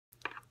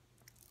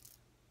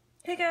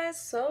Hey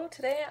guys, so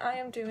today I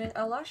am doing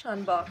a Lush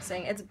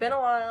unboxing. It's been a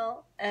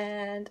while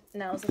and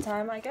now's the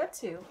time I get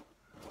to.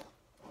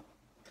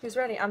 Who's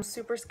ready? I'm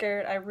super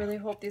scared. I really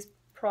hope these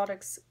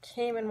products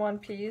came in one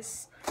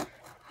piece.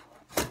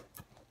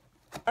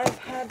 I've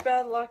had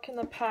bad luck in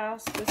the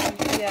past with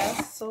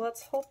UPS, so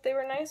let's hope they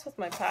were nice with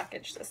my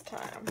package this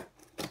time.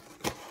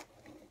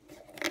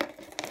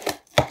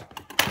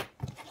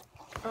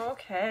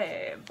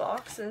 Okay,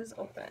 box is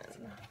open.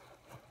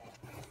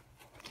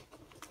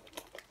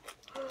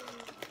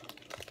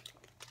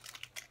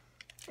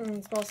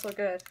 It smells so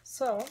good.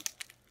 So,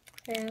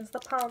 here's the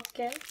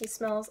pumpkin. He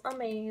smells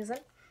amazing.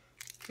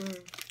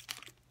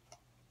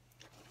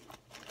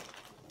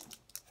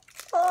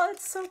 Oh,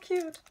 it's so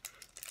cute.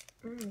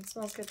 It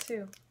smells good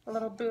too. A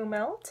little boo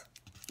melt.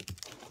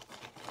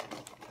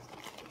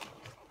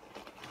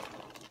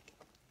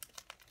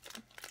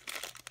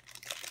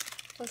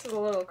 This is a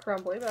little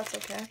crumbly, but that's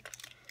okay.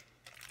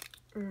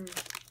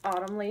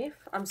 Autumn leaf.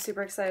 I'm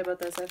super excited about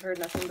this. I've heard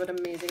nothing but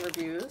amazing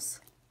reviews.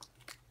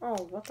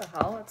 Oh, what the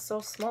hell? It's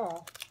so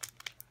small.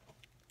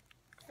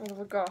 A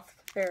little goth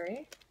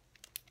fairy.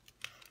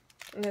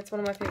 And it's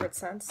one of my favorite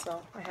scents,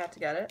 so I had to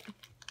get it.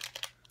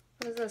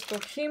 What is this?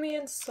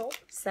 Bohemian soap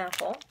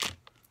sample.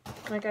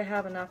 Like I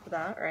have enough of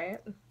that, right?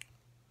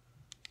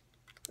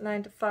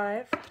 9 to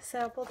 5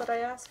 sample that I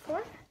asked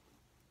for.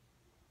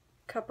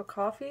 Cup of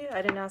coffee.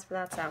 I didn't ask for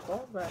that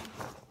sample, but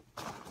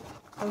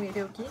okie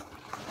dokie.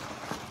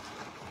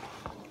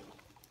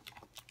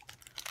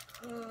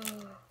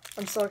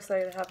 I'm so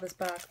excited to have this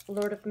back.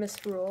 Lord of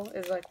Misrule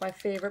is like my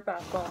favorite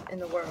bath bomb in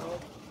the world.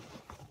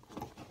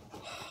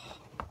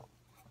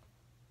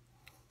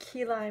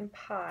 Key lime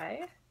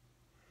pie.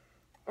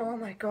 Oh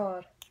my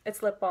god.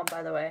 It's lip balm,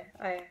 by the way.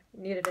 I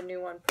needed a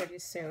new one pretty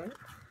soon.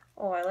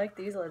 Oh, I like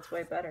these lids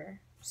way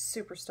better.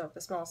 Super stoked.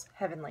 It smells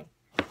heavenly.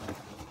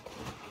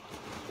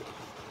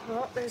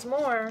 Oh, there's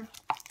more.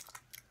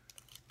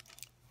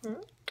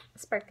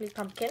 Sparkly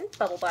pumpkin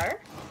bubble bar.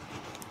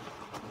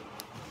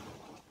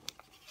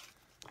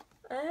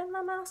 And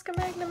my Masca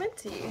Magna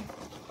Minty.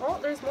 Oh,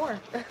 there's more.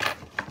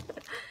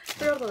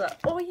 Forgot about that.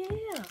 Oh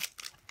yeah!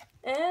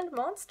 And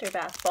Monster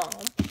Bath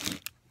Bomb.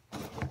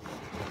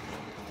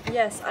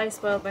 Yes, I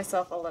spoiled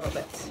myself a little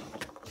bit.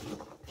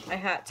 I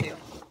had to.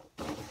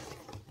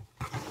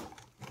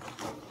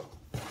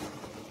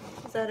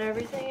 Is that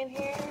everything in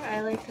here?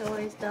 I like to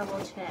always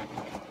double check.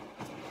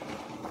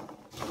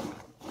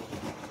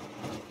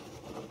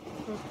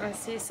 I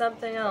see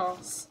something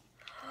else.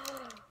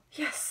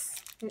 Yes!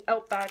 An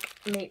Outback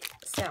mate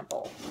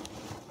sample.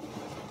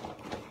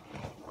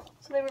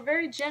 So they were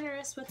very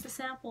generous with the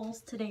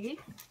samples today.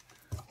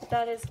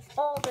 That is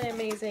all the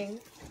amazing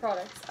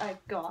products I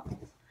got.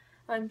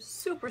 I'm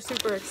super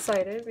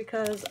excited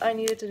because I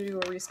needed to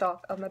do a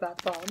restock of my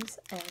bath bombs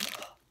and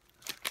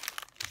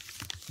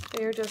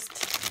they're just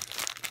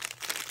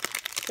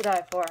to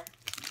die for.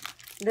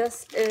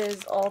 This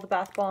is all the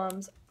bath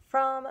bombs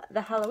from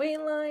the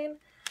Halloween line.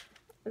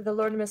 The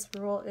Lord of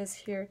Misrule is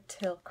here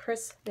till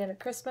the end of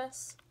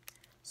Christmas.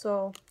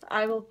 So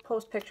I will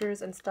post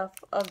pictures and stuff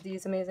of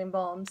these amazing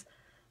bombs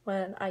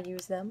when I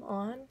use them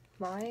on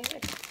my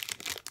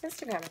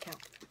Instagram account.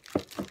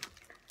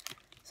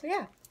 So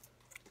yeah,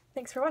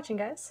 thanks for watching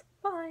guys.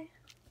 Bye!